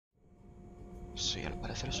Sí, al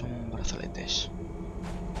parecer son brazaletes.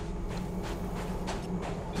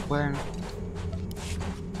 Bueno.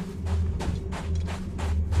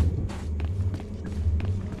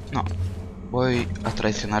 No. Voy a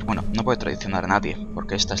traicionar... Bueno, no voy a traicionar a nadie,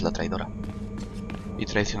 porque esta es la traidora. Y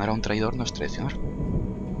traicionar a un traidor no es traicionar.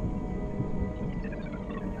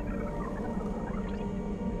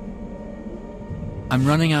 I'm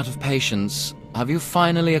running out of patience. Have you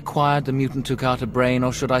finally acquired the mutant Tukata brain,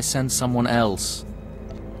 or should I send someone else?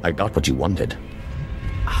 I got what you wanted.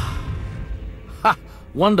 Ha!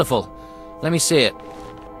 Wonderful. Let me see it.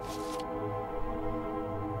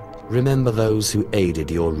 Remember those who aided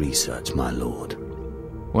your research, my lord.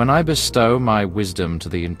 When I bestow my wisdom to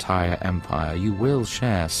the entire Empire, you will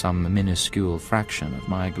share some minuscule fraction of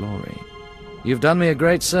my glory. You've done me a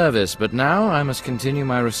great service, but now I must continue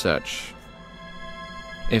my research.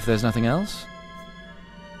 If there's nothing else?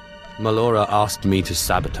 Melora asked me to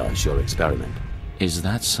sabotage your experiment. Is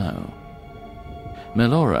that so?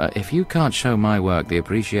 Melora, if you can't show my work the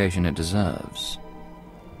appreciation it deserves,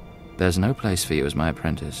 there's no place for you as my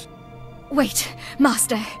apprentice. Wait,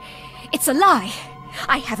 Master. It's a lie.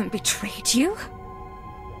 I haven't betrayed you.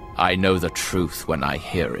 I know the truth when I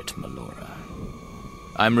hear it, Melora.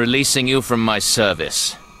 I'm releasing you from my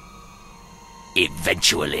service.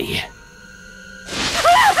 Eventually.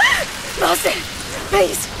 Master,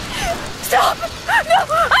 please, stop!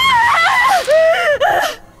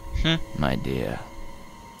 No! My dear,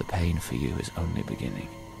 the pain for you is only beginning.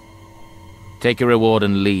 Take your reward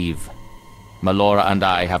and leave. Melora and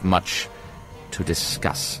I have much to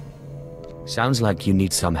discuss. Sounds like you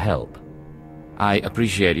need some help. I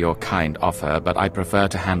appreciate your kind offer, but I prefer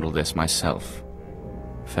to handle this myself.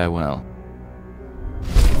 Farewell.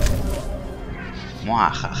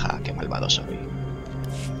 Muajaja, qué malvado soy.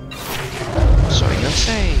 Soy el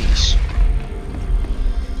 6.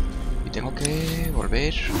 Y tengo que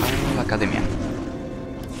volver a la academia.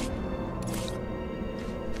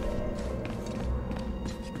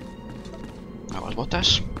 Nuevas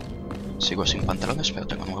botas. Sigo sin pantalones, pero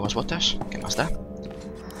tengo nuevas botas. ¿Qué más da?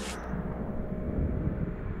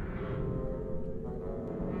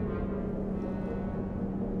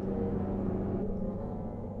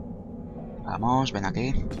 Vamos, ven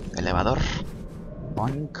aquí. Elevador.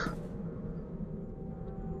 Boink.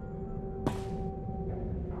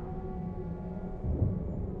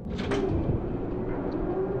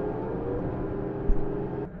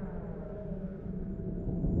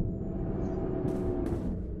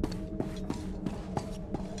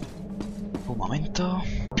 Un momento.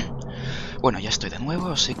 Bueno, ya estoy de nuevo,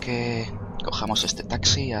 así que cojamos este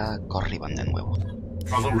taxi a Corriban de nuevo.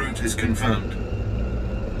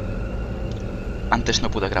 Antes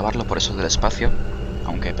no pude grabarlo por eso del espacio,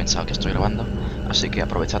 aunque he pensado que estoy grabando, así que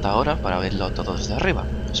aprovechad ahora para verlo todo desde arriba.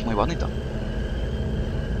 Es muy bonito.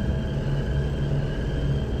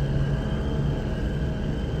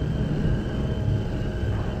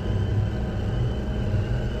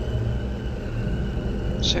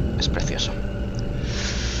 Sí, es precioso.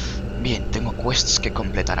 Bien, tengo quests que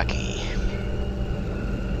completar aquí.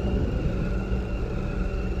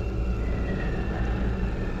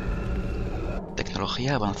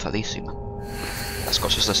 Tecnología avanzadísima. Las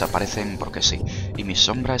cosas desaparecen porque sí. Y mi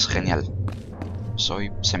sombra es genial.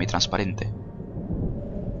 Soy semitransparente.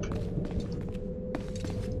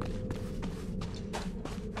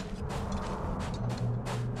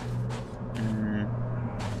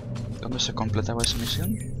 ¿Dónde se completaba esa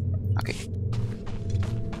misión? Aquí.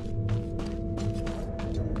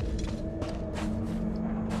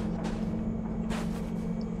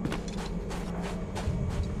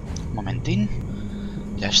 Un momentín.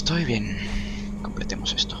 Ya estoy bien.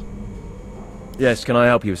 Completemos esto. Yes, can I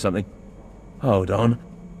help you with something? Hold on.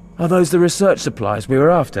 Are those the research supplies we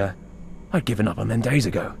were after? I'd given up on them days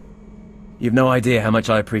ago. You've no idea how much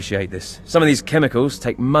I appreciate this. Some of these chemicals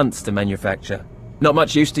take months to manufacture. Not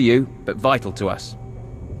much use to you, but vital to us.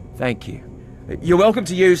 Thank you. You're welcome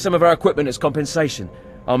to use some of our equipment as compensation.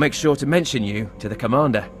 I'll make sure to mention you to the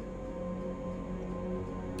commander.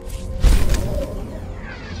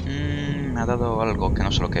 Me ha dado algo que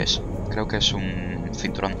no sé lo que es. Creo que es un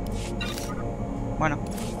cinturón. Bueno,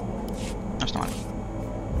 no está mal.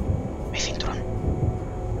 Mi cinturón.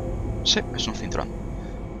 Sí, es un cinturón.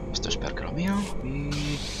 Esto es peor que lo mío.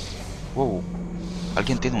 Y... wow.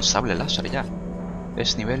 Alguien tiene un sable láser ya.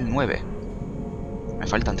 Es nivel 9. Me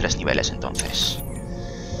faltan 3 niveles entonces.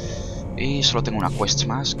 Y solo tengo una quest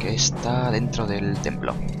más que está dentro del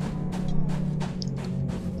templo.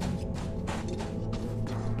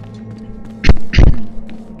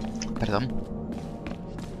 Perdón.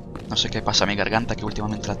 No sé qué pasa a mi garganta, que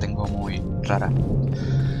últimamente la tengo muy rara.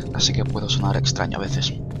 así que puedo sonar extraño a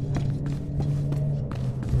veces.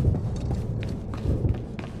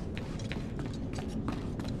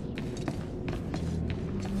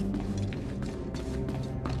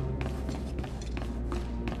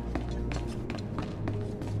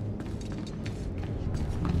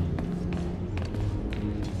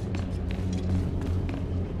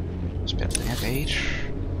 Espera, tenía que ir...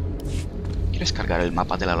 ¿Quieres cargar el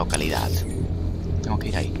mapa de la localidad? Tengo que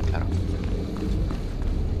ir ahí, claro.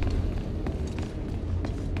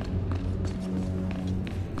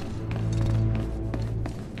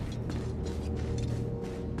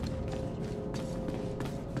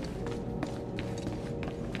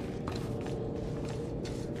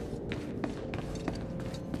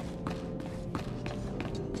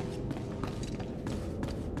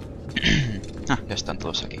 Ah, ya están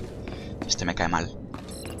todos aquí. Este me cae mal.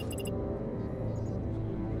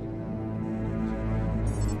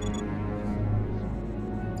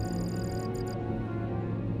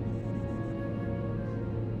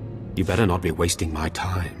 You better not be wasting my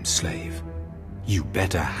time, slave. You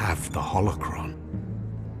better have the holocron.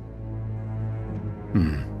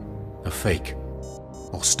 A fake.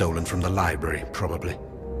 Or stolen from the library, probably.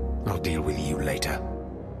 I'll deal with you later.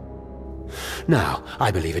 Now, I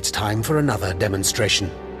believe it's time for another demonstration.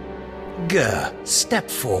 Gur, step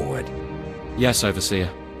forward. Yes, Overseer.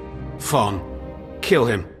 Fon, kill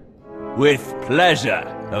him. With pleasure,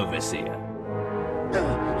 Overseer.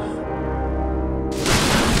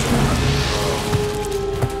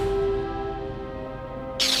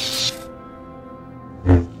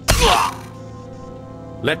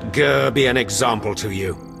 Let Gur be an example to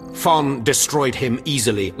you. Fon destroyed him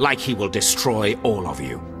easily, like he will destroy all of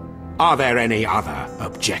you. Are there any other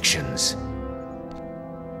objections?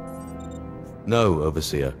 No,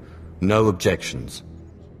 Overseer. No objections.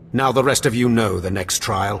 Now the rest of you know the next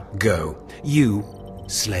trial. Go. You,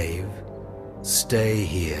 slave, stay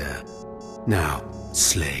here. Now,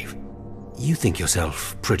 slave, you think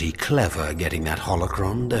yourself pretty clever getting that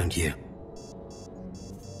holocron, don't you?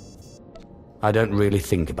 I don't really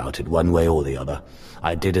think about it one way or the other.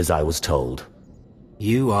 I did as I was told.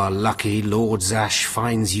 You are lucky Lord Zash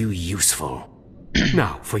finds you useful.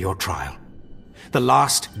 Now, for your trial. The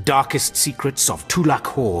last, darkest secrets of Tulak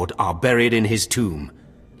Horde are buried in his tomb.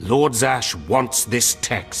 Lord Zash wants this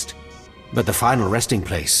text. But the final resting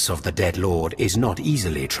place of the dead lord is not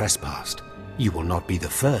easily trespassed. You will not be the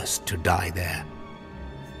first to die there.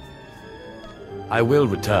 I will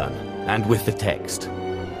return, and with the text.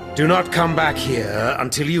 Do not come back here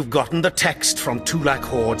until you've gotten the text from Tulak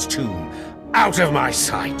Horde's tomb. Out of my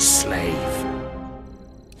sight, slave!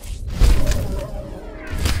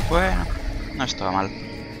 Bueno, no estaba mal.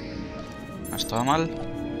 No estaba mal.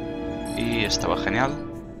 Y estaba genial.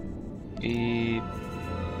 Y...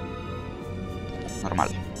 normal.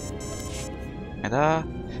 Me da...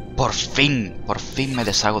 Por fin me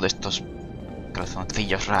deshago de estos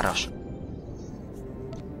calzoncillos raros.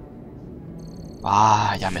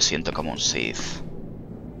 Ah, ya me siento como un Sith.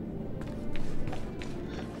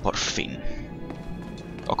 Por fin.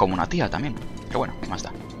 O como una tía también. Pero bueno, ¿qué más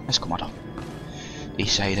da? Es cómodo. Y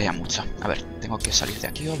se airea mucho. A ver, tengo que salir de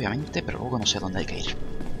aquí, obviamente, pero luego no sé dónde hay que ir.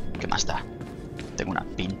 ¿Qué más da? Tengo una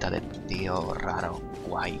pinta de tío raro,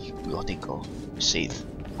 guay, gótico, Sith,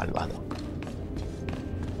 malvado.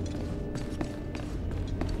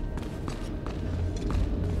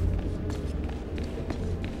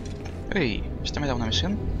 Hey, ¿este me da una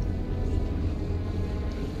misión?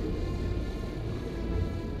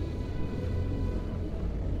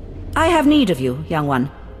 I have need of you, young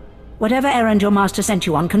one. Whatever errand your master sent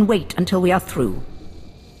you on can wait until we are through.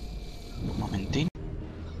 Un momentín.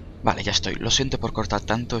 Vale, ya estoy. Lo siento por cortar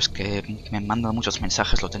tanto, es que me mandan muchos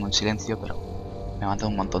mensajes, lo tengo en silencio, pero me mandan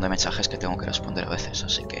un montón de mensajes que tengo que responder a veces,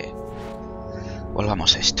 así que...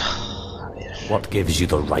 volvamos a esto. A ver... What gives you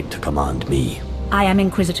the right to command me? I am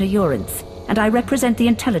Inquisitor Urinth, and I represent the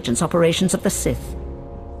intelligence operations of the Sith.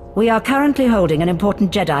 We are currently holding an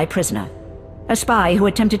important Jedi prisoner, a spy who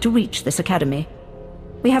attempted to reach this academy.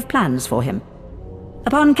 We have plans for him.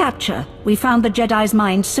 Upon capture, we found the Jedi's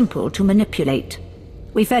mind simple to manipulate.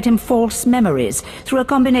 We fed him false memories through a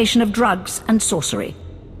combination of drugs and sorcery.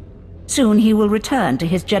 Soon he will return to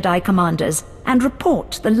his Jedi commanders and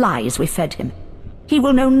report the lies we fed him. He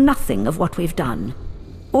will know nothing of what we've done.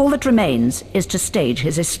 All that remains is to stage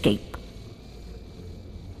his escape.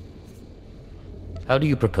 How do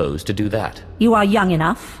you propose to do that? You are young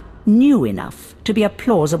enough, new enough, to be a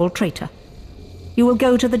plausible traitor. You will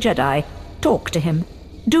go to the Jedi, talk to him,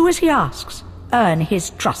 do as he asks, earn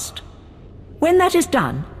his trust. When that is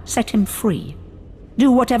done, set him free.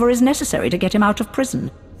 Do whatever is necessary to get him out of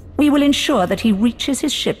prison. We will ensure that he reaches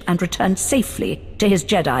his ship and returns safely to his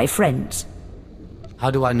Jedi friends.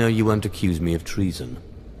 How do I know you won't accuse me of treason?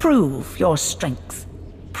 Prove your strength.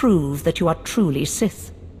 Prove that you are truly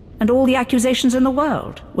Sith, and all the accusations in the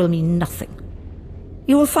world will mean nothing.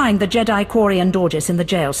 You will find the Jedi Quarian Dorgis in the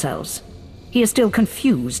jail cells. He is still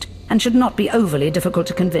confused, and should not be overly difficult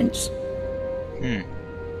to convince.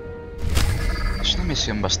 Es una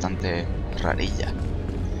misión bastante rarilla.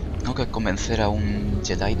 Tengo que convencer a un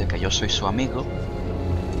Jedi de que yo soy su amigo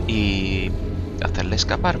y hacerle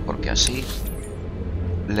escapar, porque así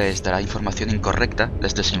les dará información incorrecta,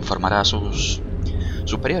 les desinformará a sus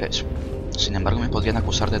superiores. Sin embargo, me podrían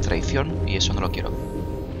acusar de traición y eso no lo quiero.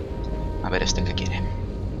 A ver este que quiere.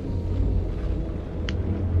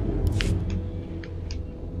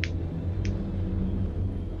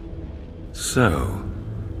 So,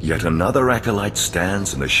 yet another acolyte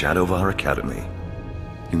stands in the shadow of our academy.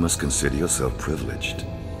 You must consider yourself privileged.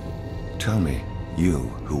 Tell me,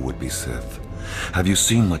 you who would be Sith, have you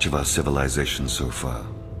seen much of our civilization so far?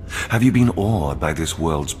 Have you been awed by this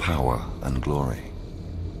world's power and glory?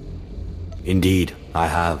 Indeed, I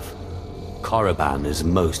have. Korriban is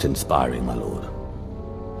most inspiring, my lord.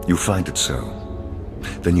 You find it so?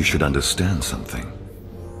 Then you should understand something.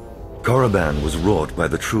 Korriban was wrought by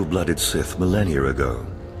the true-blooded Sith millennia ago.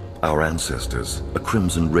 Our ancestors, a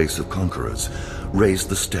crimson race of conquerors, raised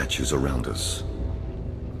the statues around us.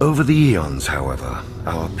 Over the eons, however,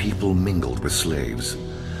 our people mingled with slaves.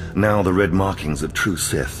 Now the red markings of true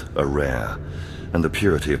Sith are rare, and the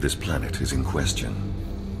purity of this planet is in question.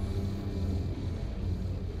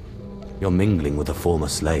 You're mingling with a former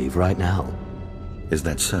slave right now. Is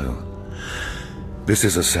that so? This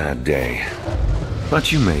is a sad day,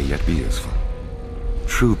 but you may yet be useful.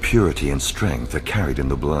 True purity and strength are carried in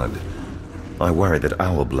the blood. I worry that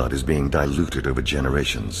our blood is being diluted over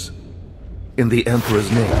generations. In the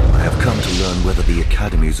Emperor's name, I have come to learn whether the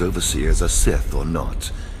Academy's overseers are Sith or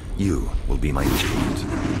not. You will be my instrument.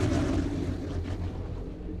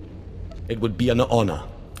 It would be an honor.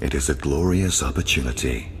 It is a glorious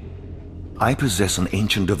opportunity. I possess an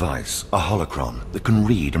ancient device, a holocron, that can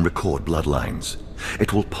read and record bloodlines.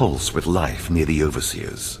 It will pulse with life near the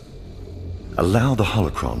overseers. Allow the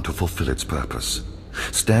holocron to fulfill its purpose.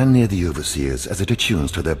 Stand near the overseers as it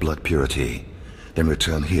attunes to their blood purity. Then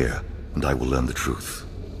return here, and I will learn the truth.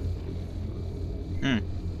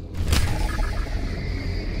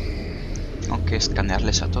 Tengo que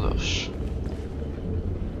escanearles a todos.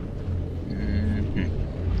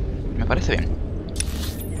 Me parece bien.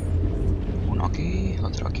 Uno aquí,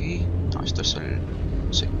 otro aquí. No, esto es el...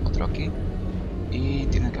 Sí, otro aquí. Y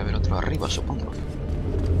tiene que haber otro arriba, supongo.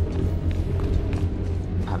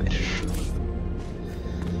 A ver...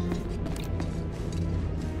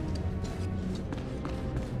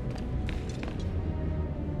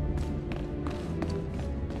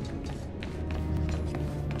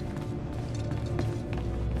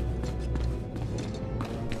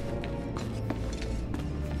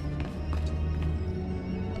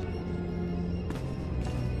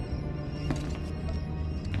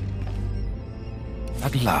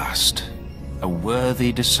 At last, a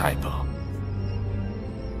worthy disciple.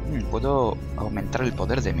 Puedo aumentar el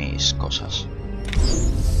poder de mis cosas.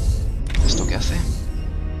 ¿Esto qué hace?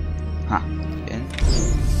 Ah, bien.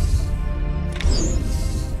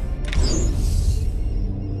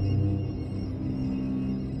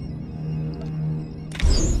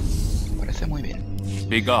 Parece muy bien.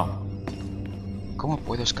 Be gone. ¿Cómo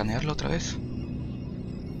puedo escanearlo otra vez?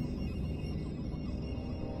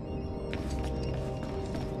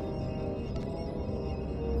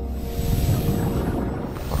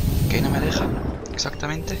 ¿Por qué no me deja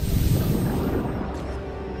exactamente?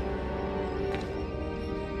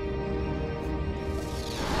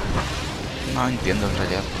 No entiendo en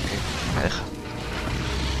realidad por qué no me deja.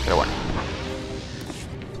 Pero bueno.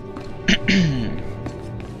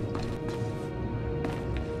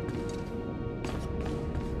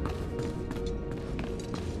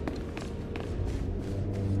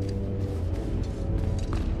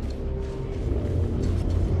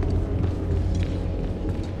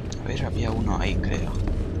 A ver, había uno ahí, creo.